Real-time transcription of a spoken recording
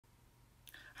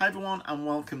Hi everyone and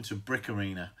welcome to Brick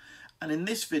Arena, and in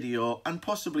this video and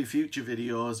possibly future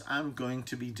videos I'm going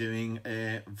to be doing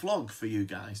a vlog for you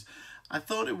guys. I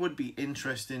thought it would be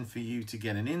interesting for you to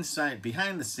get an insight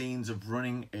behind the scenes of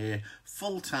running a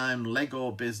full-time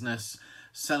Lego business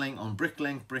selling on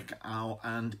Bricklink, Brickowl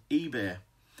and eBay.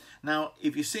 Now,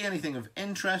 if you see anything of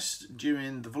interest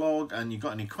during the vlog and you've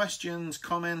got any questions,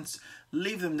 comments,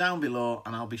 leave them down below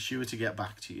and I'll be sure to get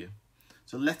back to you.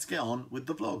 So let's get on with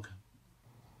the vlog.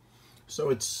 So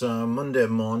it's Monday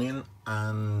morning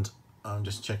and I'm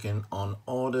just checking on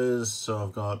orders. So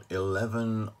I've got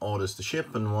 11 orders to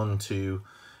ship and 1 to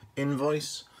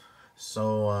invoice.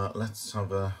 So let's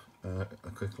have a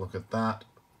quick look at that,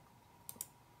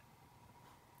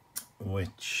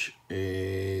 which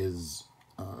is,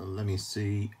 let me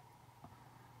see,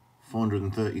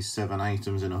 437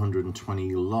 items in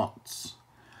 120 lots.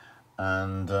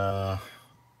 And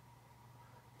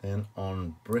then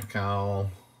on Brickowl,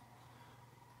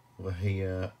 over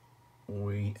here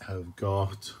we have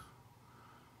got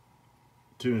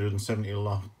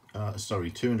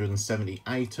 270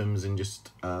 items in just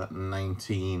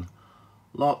 19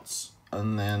 lots.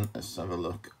 And then let's have a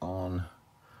look on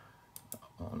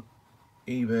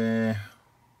eBay.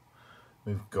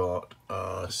 We've got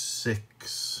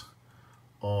 6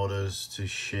 orders to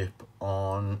ship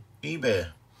on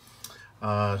eBay.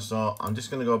 So I'm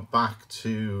just going to go back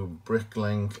to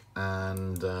Bricklink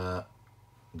and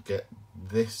get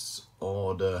this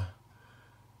order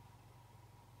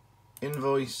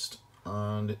invoiced,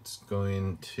 and it's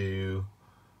going to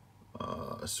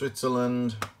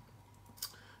Switzerland.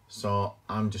 So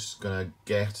I'm just going to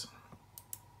get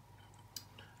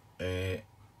a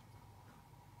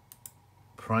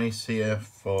price here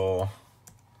for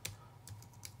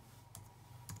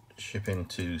shipping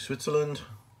to Switzerland.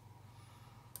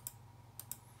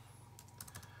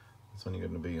 It's only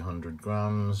going to be 100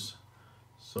 grams.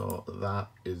 So that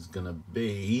is going to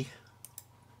be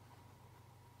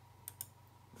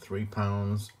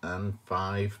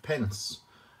 £3.05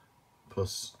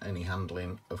 plus any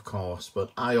handling, of course.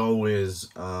 But I always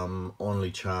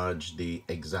only charge the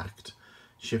exact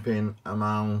shipping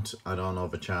amount. I don't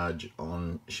overcharge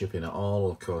on shipping at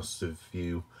all. Of course, if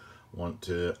you want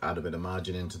to add a bit of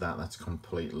margin into that, that's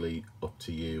completely up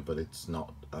to you, but it's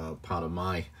not part of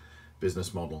my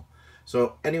business model.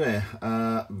 So anyway,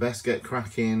 best get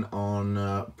cracking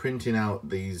on printing out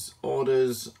these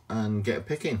orders and get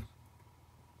picking.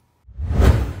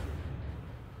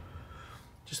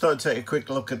 Just thought I'd take a quick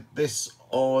look at this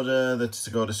order that's to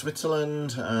go to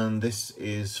Switzerland, and this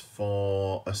is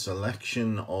for a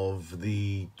selection of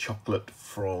the chocolate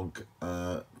frog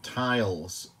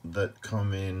tiles that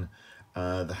come in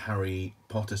the Harry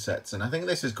Potter sets. And I think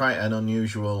this is quite an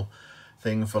unusual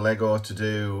thing for Lego to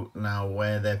do now,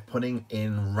 where they're putting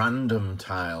in random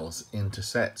tiles into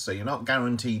sets. So you're not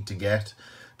guaranteed to get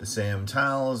the same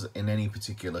tiles in any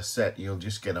particular set. You'll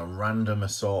just get a random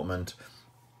assortment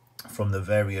from the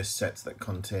various sets that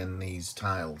contain these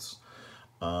tiles.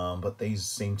 But these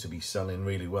seem to be selling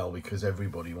really well because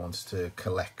everybody wants to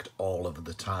collect all of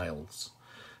the tiles.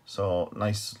 So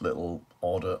nice little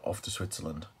order off to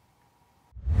Switzerland.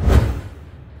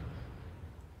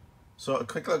 So a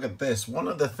quick look at this. One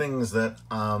of the things that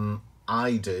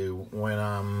I do when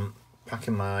I'm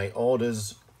packing my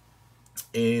orders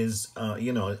is,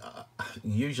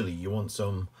 usually you want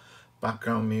some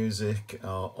background music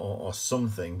or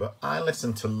something, but I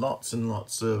listen to lots and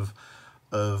lots of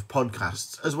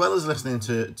podcasts as well as listening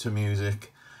to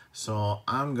music. So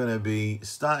I'm going to be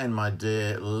starting my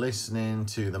day listening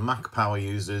to the Mac power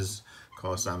users. Of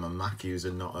course, I'm a Mac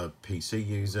user, not a PC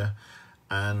user.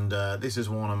 And this is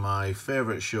one of my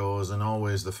favourite shows, and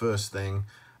always the first thing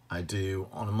I do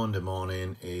on a Monday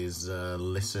morning is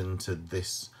listen to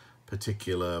this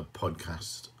particular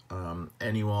podcast.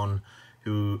 Anyone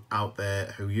who out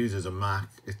there who uses a Mac,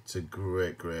 it's a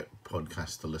great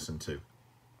podcast to listen to.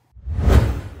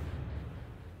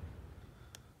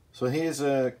 So here's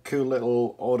a cool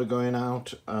little order going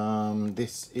out.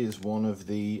 This is one of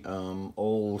the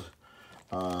old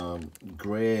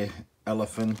grey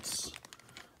elephants.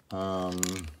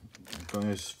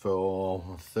 Goes for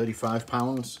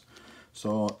 £35,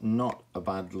 so not a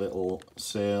bad little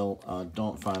sale. I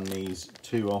don't find these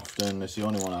too often. It's the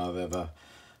only one I've ever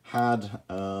had,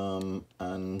 and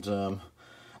at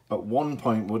one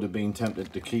point would have been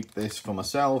tempted to keep this for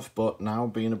myself, but now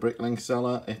being a Bricklink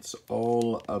seller, it's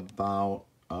all about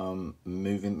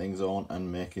moving things on and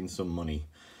making some money.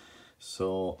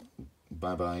 So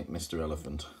bye bye Mr.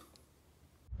 Elephant.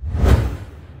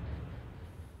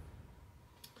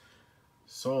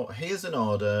 So here's an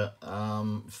order.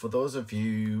 For those of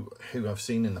you who have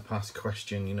seen in the past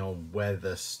question, you know,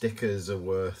 whether stickers are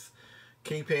worth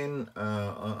keeping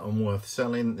and worth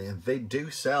selling, they do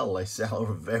sell. They sell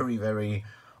very, very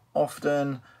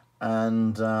often,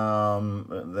 and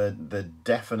they're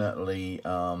definitely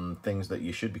things that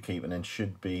you should be keeping and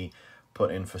should be put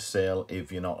in for sale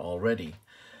if you're not already.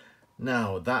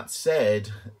 Now, that said,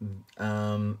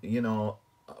 you know,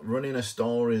 running a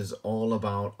store is all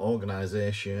about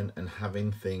organization and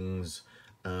having things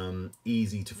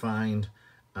easy to find.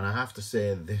 And I have to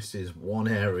say, this is one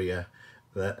area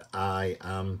that I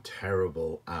am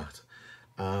terrible at.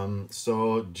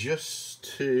 So just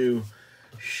to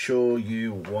show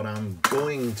you what I'm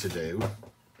going to do,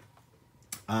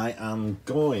 I am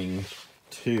going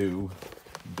to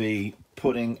be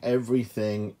putting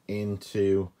everything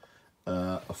into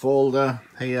a folder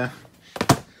here,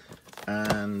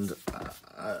 and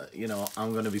you know,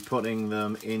 I'm going to be putting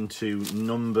them into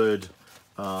numbered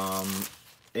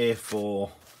A4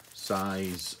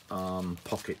 size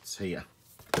pockets here.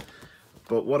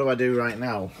 But what do I do right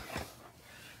now?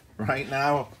 Right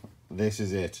now, this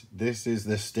is it. This is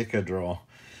the sticker drawer.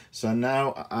 So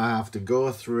now I have to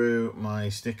go through my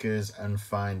stickers and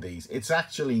find these. It's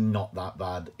actually not that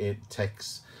bad. It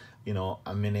takes, you know,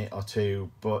 a minute or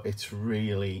two, but it's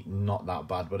really not that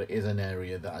bad. But it is an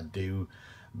area that I do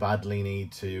badly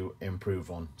need to improve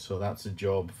on. So that's a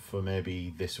job for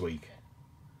maybe this week.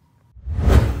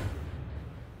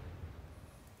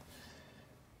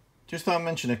 Just thought I'd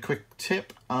mention a quick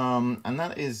tip, and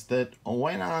that is that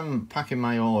when I'm packing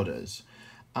my orders,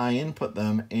 I input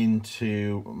them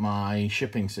into my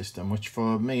shipping system, which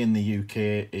for me in the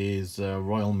UK is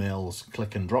Royal Mail's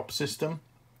click and drop system.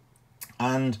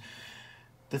 And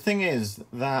the thing is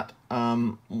that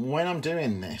when I'm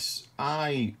doing this,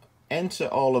 I enter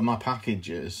all of my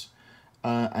packages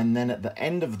and then at the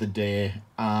end of the day,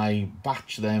 I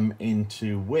batch them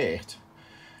into weight.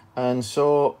 And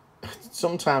so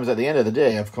sometimes at the end of the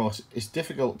day, of course, it's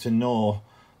difficult to know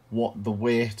what the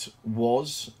weight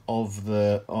was of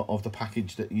the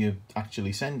package that you're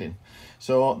actually sending.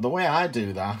 So the way I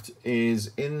do that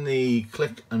is in the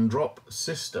click and drop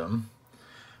system,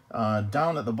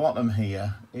 down at the bottom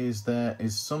here there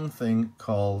is something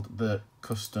called the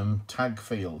custom tag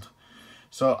field.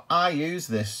 So I use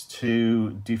this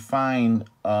to define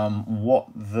what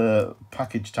the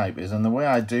package type is, and the way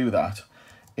I do that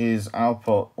is I'll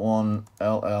put 1LL,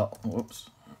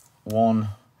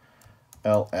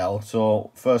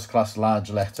 so first class large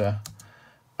letter,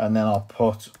 and then I'll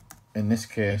put, in this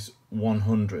case,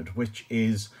 100, which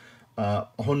is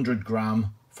 100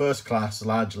 gram first class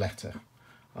large letter,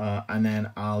 and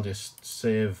then I'll just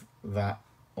save that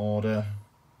order.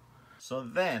 So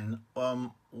then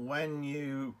when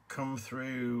you come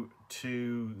through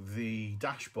to the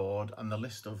dashboard and the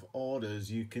list of orders,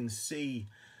 you can see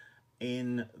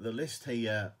in the list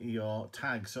here your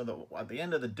tags, so that at the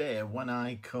end of the day, when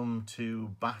I come to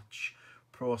batch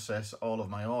process all of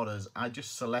my orders, I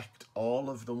just select all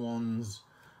of the ones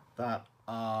that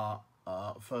are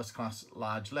first class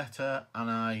large letter, and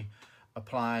I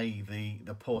apply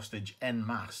the postage en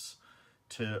masse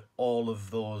to all of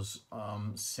those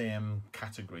same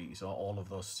categories or all of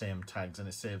those same tags, and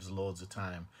it saves loads of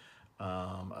time,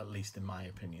 at least in my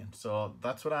opinion. So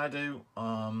that's what I do.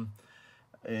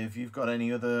 If you've got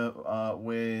any other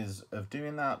ways of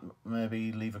doing that,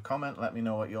 maybe leave a comment, let me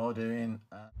know what you're doing.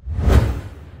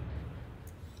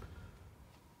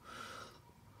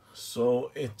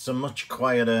 So it's a much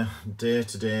quieter day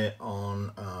today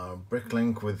on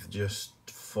Bricklink, with just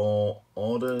 4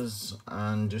 orders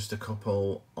and just a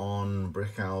couple on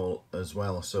Brickowl as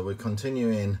well. So we're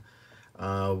continuing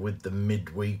with the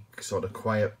midweek sort of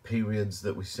quiet periods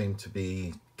that we seem to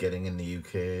be getting in the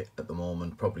UK at the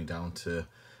moment, probably down to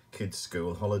kids'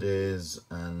 school holidays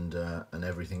and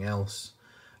everything else.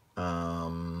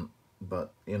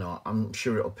 But you know, I'm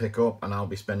sure it'll pick up, and I'll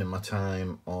be spending my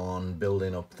time on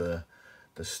building up the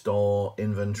store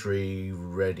inventory,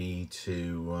 ready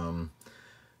to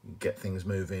get things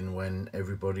moving when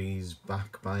everybody's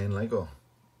back buying Lego.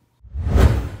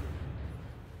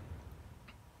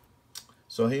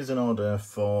 So here's an order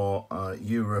for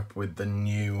Europe with the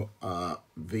new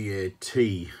VAT,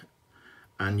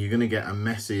 and you're going to get a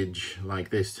message like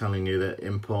this telling you that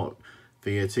import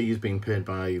VAT is being paid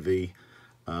by the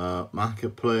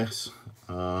marketplace.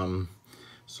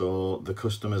 So the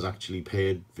customer's actually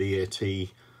paid VAT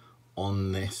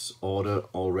on this order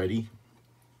already,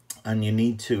 and you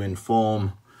need to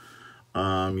inform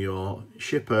your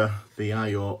shipper the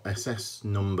IOSS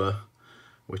number,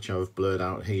 which I've blurred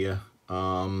out here,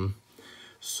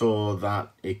 so that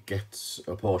it gets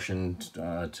apportioned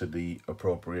to the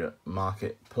appropriate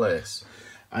marketplace.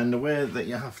 And the way that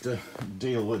you have to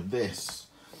deal with this,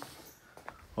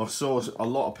 or so a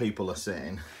lot of people are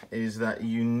saying, is that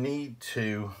you need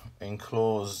to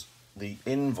enclose the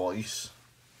invoice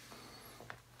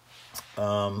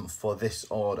for this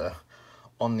order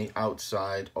on the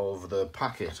outside of the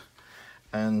packet.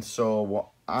 And so what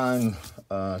I'm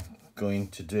going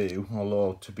to do,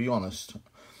 although to be honest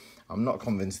I'm not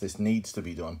convinced this needs to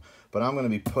be done, but I'm going to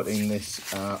be putting this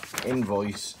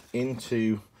invoice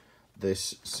into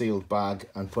this sealed bag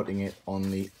and putting it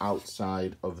on the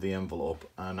outside of the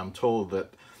envelope. And I'm told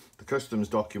that the customs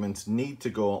documents need to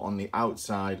go on the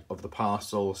outside of the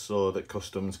parcel so that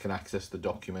customs can access the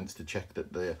documents to check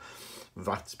that the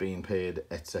VAT's being paid,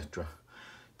 etc.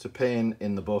 It's a pain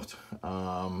in the butt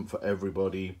for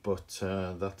everybody, but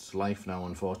that's life now,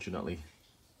 unfortunately.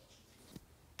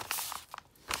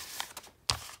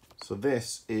 So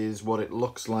this is what it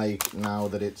looks like now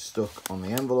that it's stuck on the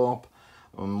envelope.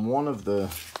 One of the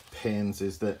pains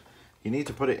is that you need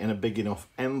to put it in a big enough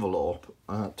envelope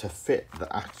to fit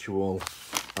the actual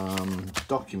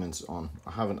documents on.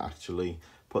 I haven't actually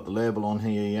put the label on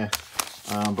here yet,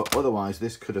 but otherwise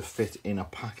this could have fit in a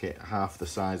packet half the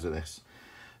size of this.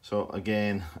 So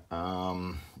again,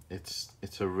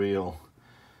 it's a real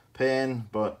pain,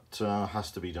 but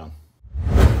has to be done.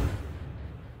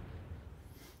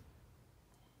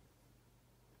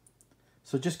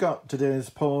 So just got today's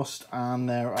post, and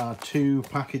there are two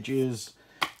packages,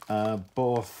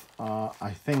 both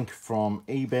I think from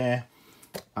eBay.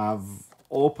 I've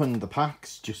opened the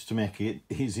packs just to make it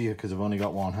easier because I've only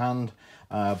got one hand,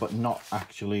 but not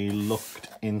actually looked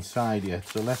inside yet.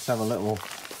 So let's have a little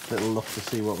look to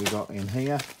see what we got in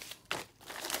here.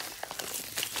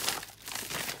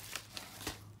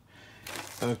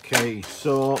 Okay,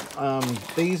 so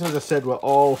these, as I said, were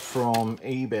all from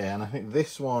eBay, and I think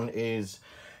this one is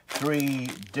 3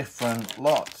 different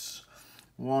lots.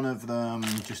 One of them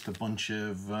just a bunch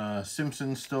of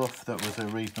Simpson stuff that was a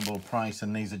reasonable price,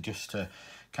 and these are just to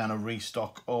kind of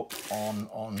restock up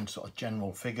on sort of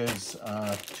general figures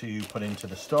to put into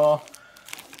the store.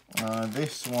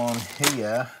 This one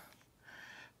here,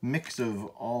 mix of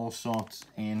all sorts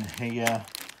in here,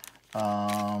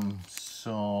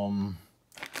 some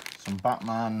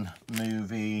Batman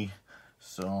movie,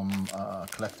 some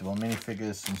collectible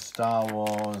minifigures, some Star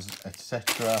Wars,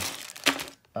 etc.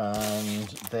 And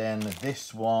then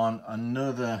this one,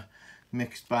 another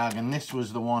mixed bag, and this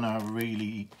was the one I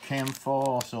really came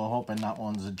for, so hoping that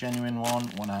one's a genuine one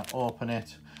when I open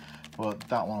it. But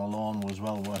that one alone was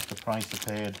well worth the price I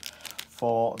paid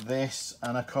for this.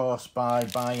 And of course, by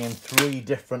buying 3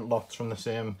 different lots from the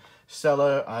same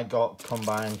seller, I got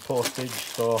combined postage,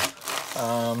 so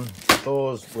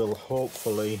those will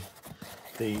hopefully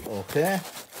be okay.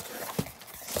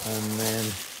 And then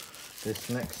this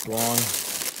next one,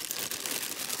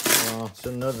 it's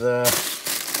another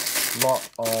lot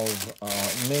of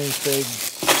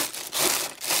minifigs.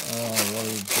 What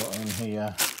have we got in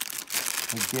here?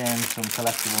 Again, some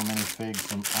collectible minifigs,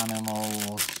 some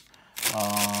animals,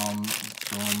 some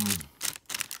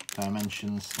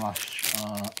Dimensions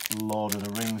 / Lord of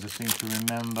the Rings, I seem to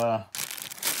remember.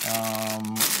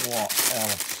 What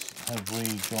else have we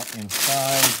got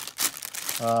inside?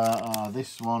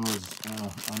 This one was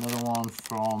another one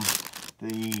from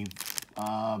the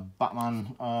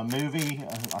Batman movie.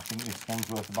 I think this one's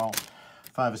worth about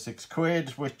 5 or 6 quid,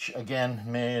 which again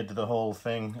made the whole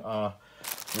thing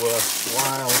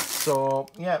worthwhile. So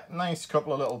yeah, nice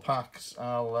couple of little packs.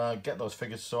 I'll get those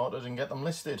figures sorted and get them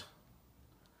listed.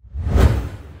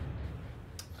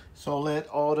 So late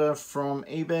order from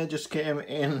eBay just came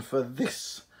in for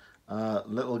this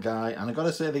little guy, and I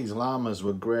gotta say these llamas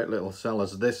were great little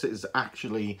sellers. This is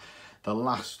actually the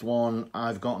last one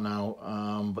I've got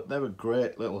now, but they were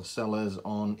great little sellers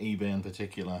on eBay in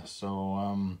particular,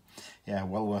 so yeah,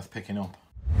 well worth picking up.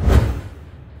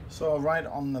 So right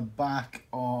on the back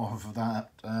of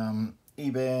that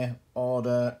eBay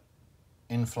order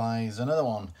in flies another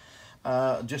one.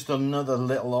 Just another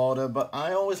little order, but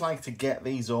I always like to get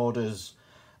these orders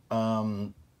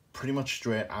pretty much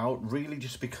straight out, really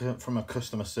just because from a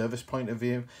customer service point of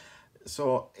view.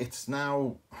 So it's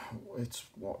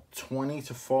what, 20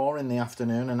 to 4 in the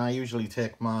afternoon, and I usually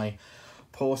take my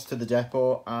post to the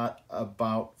depot at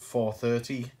about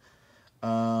 4:30.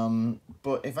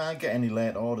 But if I get any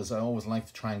late orders, I always like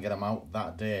to try and get them out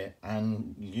that day,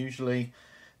 and usually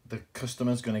the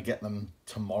customer's going to get them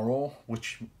tomorrow,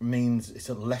 which means it's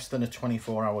less than a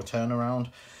 24-hour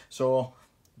turnaround. So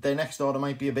their next order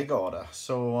might be a big order.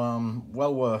 So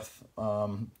well worth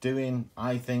doing,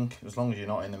 I think, as long as you're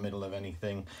not in the middle of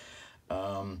anything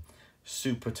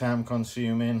super time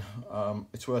consuming.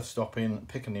 It's worth stopping,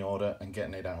 picking the order and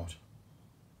getting it out.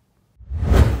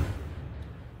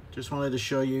 Just wanted to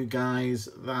show you guys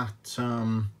that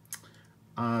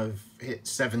I've hit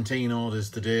 17 orders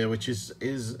today, which is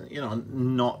you know,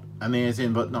 not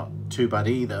amazing but not too bad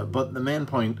either. But the main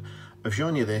point of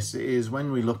showing you this is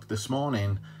when we looked this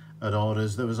morning at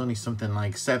orders, there was only something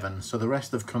like 7, so the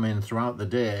rest have come in throughout the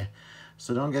day.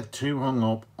 So don't get too hung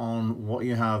up on what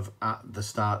you have at the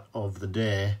start of the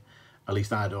day, at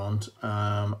least I don't,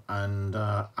 and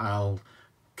I'll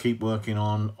keep working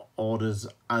on orders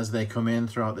as they come in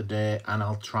throughout the day, and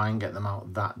I'll try and get them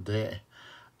out that day.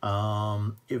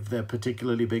 If they're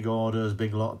particularly big orders,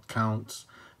 big lot counts,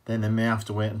 then they may have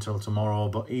to wait until tomorrow.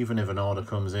 But even if an order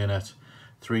comes in at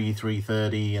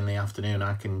 3:30 in the afternoon,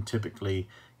 I can typically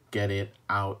get it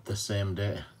out the same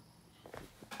day.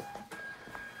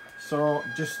 So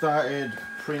just started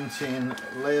printing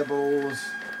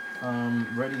labels,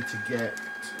 ready to get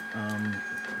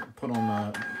put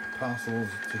on parcels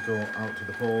to go out to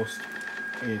the post.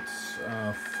 It's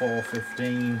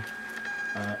 4:15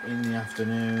 in the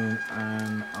afternoon,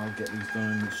 and I'll get these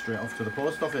done straight off to the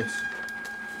post office.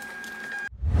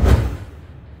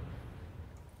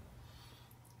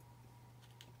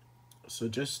 So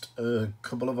just a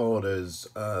couple of orders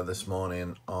this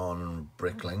morning on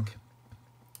Bricklink,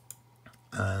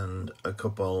 and a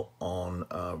couple on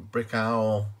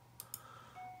Brickowl,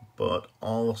 but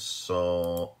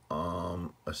also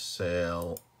a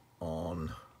sale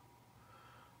on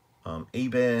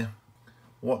eBay.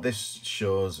 What this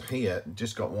shows here,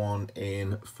 just got one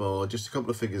in for just a couple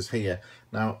of figures here.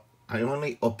 Now, I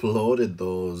only uploaded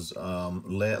those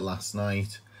late last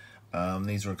night.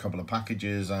 These are a couple of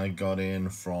packages I got in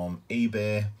from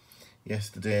eBay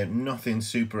yesterday. Nothing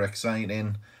super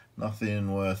exciting,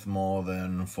 nothing worth more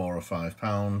than £4 or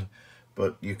 £5,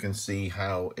 but you can see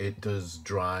how it does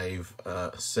drive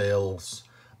sales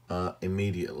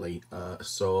immediately.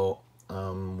 So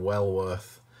well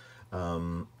worth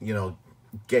you know,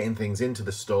 getting things into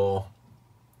the store,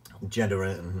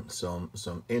 generating some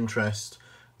interest.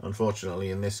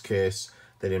 Unfortunately, in this case,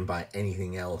 they didn't buy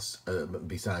anything else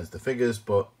besides the figures,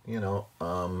 but you know,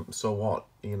 so what?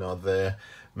 You know, they're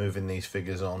moving these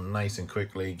figures on nice and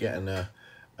quickly, getting a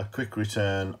quick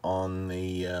return on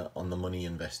the money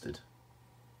invested.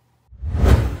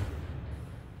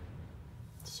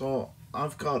 So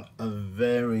I've got a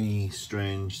very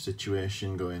strange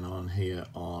situation going on here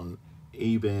on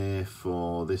eBay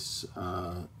for this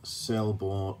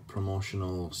sailboat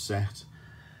promotional set.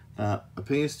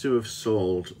 Appears to have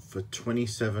sold for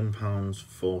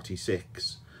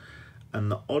 £27.46,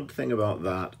 and the odd thing about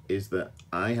that is that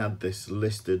I had this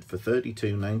listed for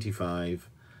 £32.95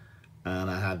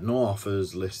 and I had no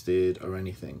offers listed or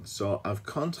anything. So I've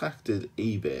contacted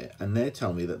eBay and they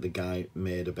tell me that the guy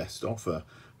made a best offer,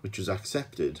 which was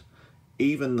accepted,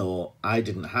 even though I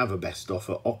didn't have a best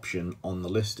offer option on the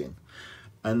listing.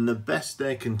 And the best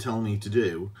they can tell me to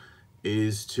do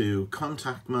is to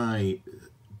contact my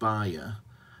buyer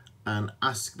and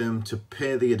ask them to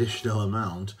pay the additional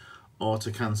amount or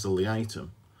to cancel the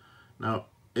item. Now,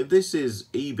 if this is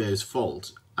eBay's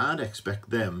fault, I'd expect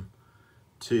them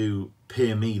to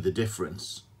pay me the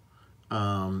difference.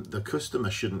 The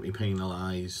customer shouldn't be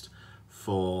penalised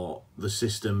for the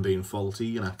system being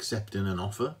faulty and accepting an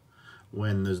offer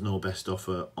when there's no best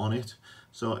offer on it.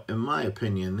 So in my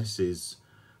opinion, this is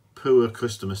poor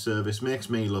customer service, makes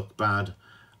me look bad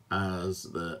as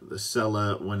the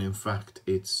seller when in fact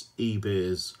it's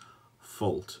eBay's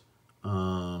fault.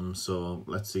 So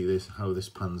let's see how this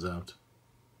pans out.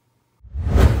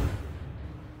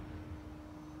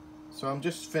 So I'm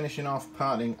just finishing off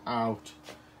parting out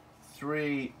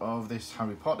 3 of this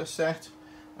Harry Potter set,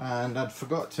 and I'd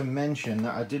forgot to mention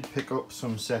that I did pick up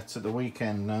some sets at the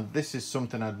weekend. Now this is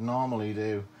something I'd normally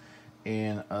do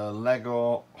in a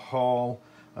Lego haul.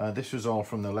 This was all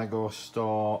from the Lego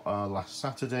store last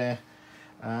Saturday,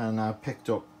 and I picked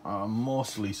up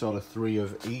mostly sort of 3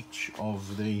 of each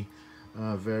of the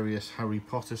various Harry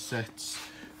Potter sets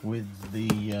with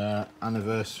the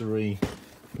anniversary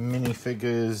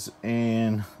minifigures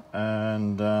in,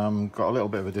 and got a little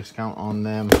bit of a discount on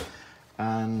them,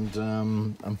 and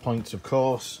points of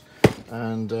course,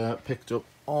 and picked up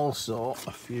also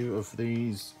a few of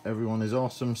these Everyone is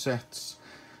Awesome sets.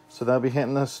 So they'll be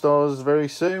hitting the stores very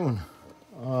soon.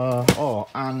 Oh,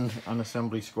 and an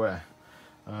assembly square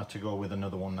to go with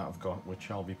another one that I've got,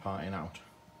 which I'll be parting out.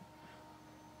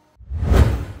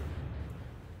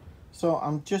 So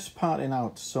I'm just parting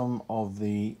out some of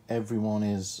the Everyone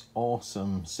is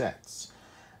Awesome sets,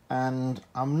 and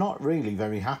I'm not really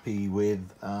very happy with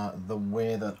the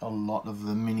way that a lot of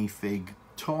the minifig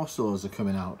torsos are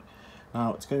coming out.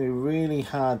 Now it's going to be really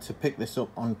hard to pick this up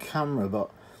on camera,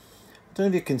 but I don't know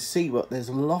if you can see, but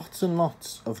there's lots and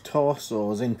lots of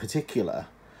torsos in particular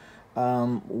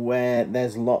where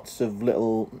there's lots of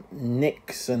little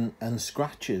nicks and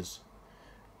scratches,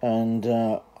 and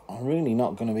I'm really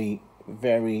not going to be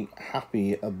very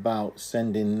happy about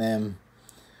sending them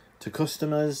to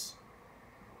customers,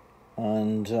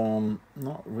 and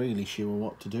not really sure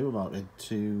what to do about it,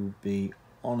 to be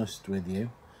honest with you.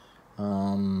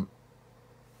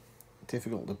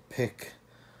 Difficult to pick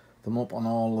them up on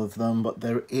all of them, but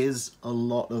there is a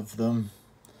lot of them.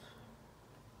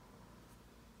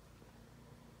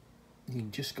 You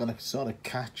just got to sort of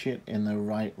catch it in the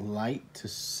right light to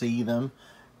see them,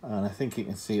 and I think you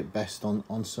can see it best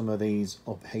on some of these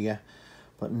up here,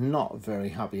 but not very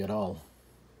happy at all.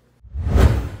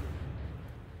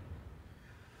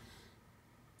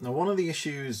 Now, one of the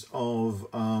issues of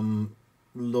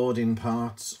loading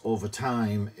parts over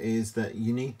time is that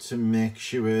you need to make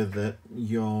sure that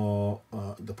your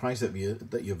the price that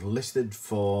you've listed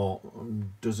for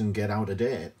doesn't get out of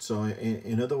date. So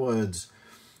in other words,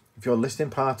 if you're listing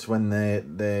parts when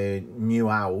they're new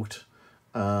out,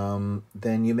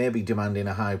 then you may be demanding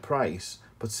a high price,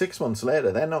 but 6 months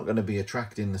later they're not going to be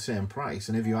attracting the same price,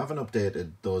 and if you haven't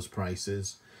updated those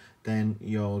prices, then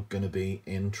you're going to be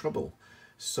in trouble.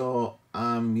 So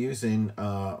I'm using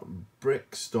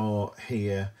Brickstore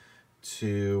here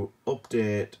to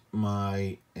update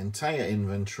my entire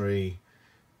inventory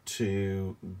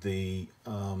to the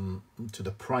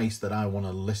price that I want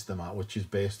to list them at, which is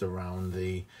based around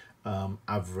the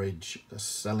average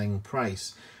selling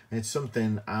price. It's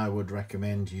something I would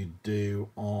recommend you do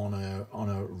on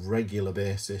a regular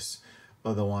basis.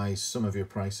 Otherwise, some of your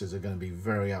prices are going to be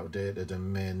very outdated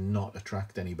and may not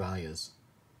attract any buyers.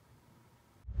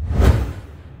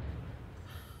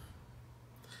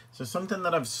 So something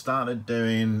that I've started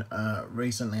doing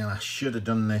recently, and I should have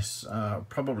done this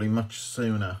probably much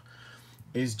sooner,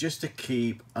 is just to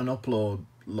keep an upload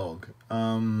log.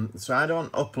 So I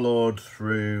don't upload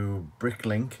through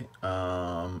Bricklink.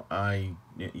 I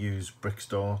use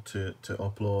Brickstore to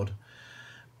upload,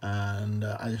 and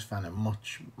I just find it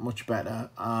much better.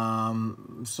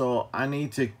 So I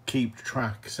need to keep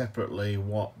track separately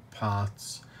what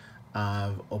parts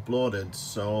I've uploaded.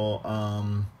 So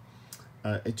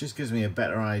it just gives me a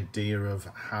better idea of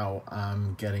how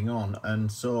I'm getting on.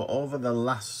 And so over the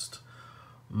last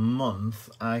month,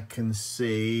 I can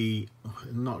see,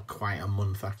 not quite a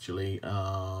month actually,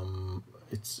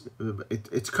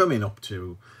 it's coming up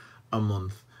to a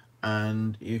month,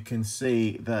 and you can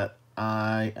see that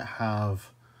I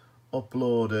have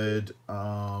uploaded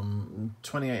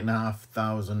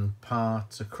 28,500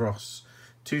 parts across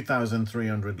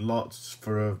 2,300 lots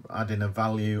for adding a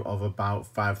value of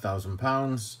about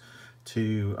 £5,000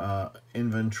 to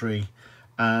inventory,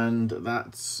 and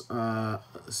that's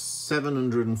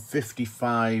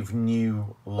 755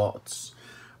 new lots,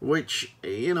 which,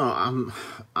 you know,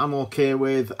 I'm okay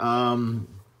with. I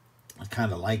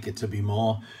kind of like it to be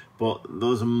more, but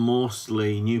those are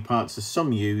mostly new parts. There's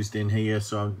some used in here,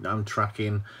 so I'm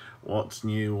tracking what's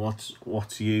new,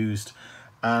 what's used.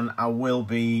 And I will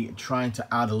be trying to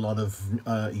add a lot of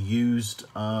used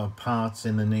parts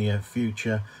in the near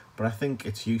future, but I think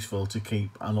it's useful to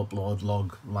keep an upload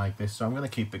log like this. So I'm going to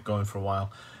keep it going for a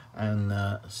while and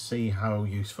see how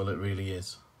useful it really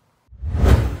is.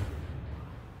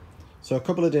 So a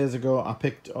couple of days ago, I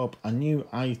picked up a new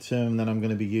item that I'm going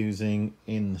to be using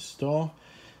in the store.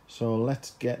 So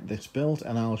let's get this built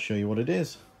and I'll show you what it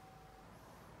is.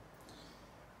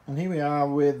 And here we are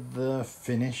with the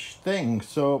finished thing.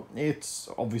 So it's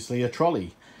obviously a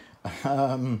trolley.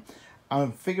 I'm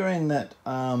figuring that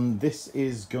this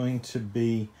is going to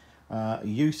be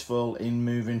useful in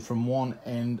moving from one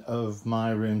end of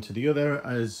my room to the other.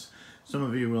 As some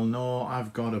of you will know,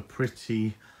 I've got a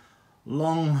pretty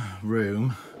long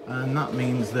room, and that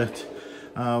means that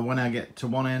when I get to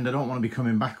one end, I don't want to be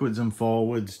coming backwards and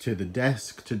forwards to the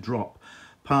desk to drop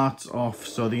parts off.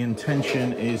 So the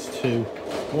intention is to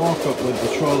walk up with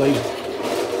the trolley,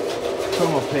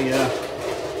 come up here.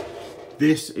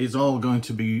 This is all going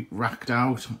to be racked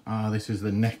out. This is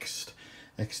the next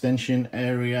extension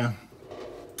area,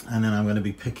 and then I'm going to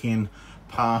be picking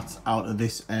parts out of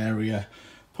this area,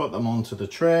 put them onto the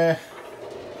tray,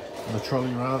 the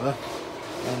trolley rather,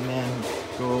 and then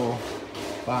go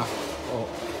back up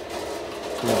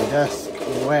to the desk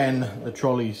when the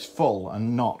trolley's full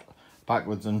and not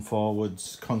backwards and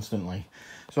forwards constantly.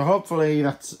 So hopefully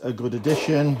that's a good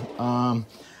addition.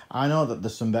 I know that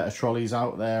there's some better trolleys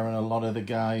out there, and a lot of the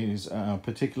guys,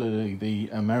 particularly the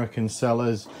American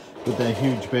sellers with their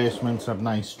huge basements, have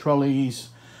nice trolleys.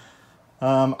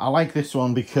 I like this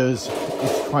one because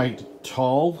it's quite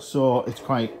tall, so it's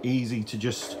quite easy to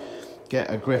just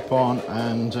get a grip on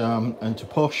and to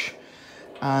push.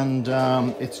 And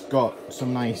it's got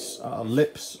some nice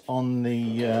lips on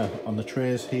the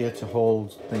trays here to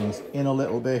hold things in a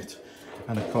little bit,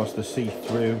 and of course the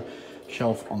see-through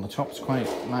shelf on the top is quite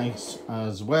nice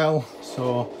as well.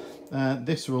 So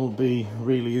this will be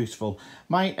really useful.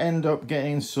 Might end up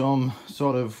getting some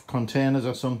sort of containers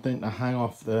or something to hang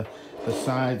off the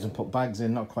sides and put bags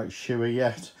in. Not quite sure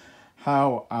yet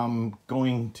how I'm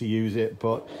going to use it,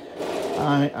 but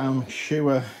I am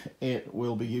sure it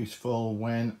will be useful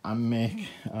when I make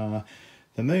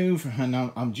the move. And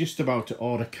I'm just about to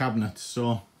order cabinets.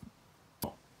 So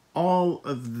all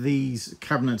of these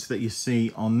cabinets that you see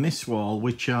on this wall,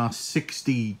 which are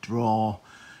 60 drawer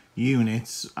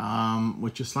units,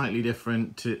 which are slightly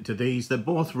different to these. They're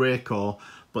both Brickowl,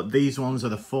 but these ones are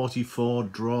the 44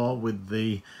 drawer with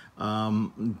the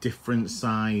different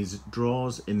size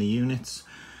drawers in the units.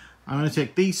 I'm going to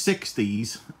take these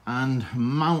 60s and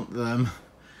mount them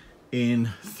in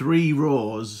 3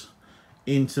 rows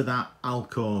into that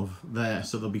alcove there.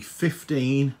 So there'll be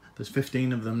 15, there's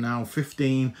 15 of them now,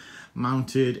 15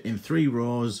 mounted in 3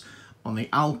 rows on the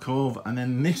alcove, and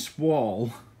then this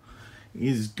wall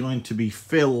is going to be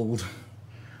filled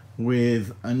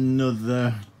with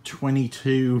another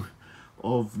 22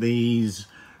 of these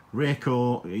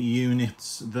Brickowl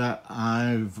units that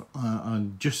I've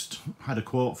just had a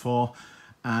quote for,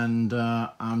 and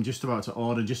I'm just about to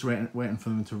order, just waiting for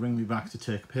them to ring me back to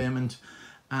take payment,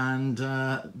 and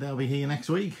they'll be here next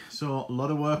week. So a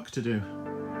lot of work to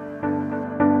do.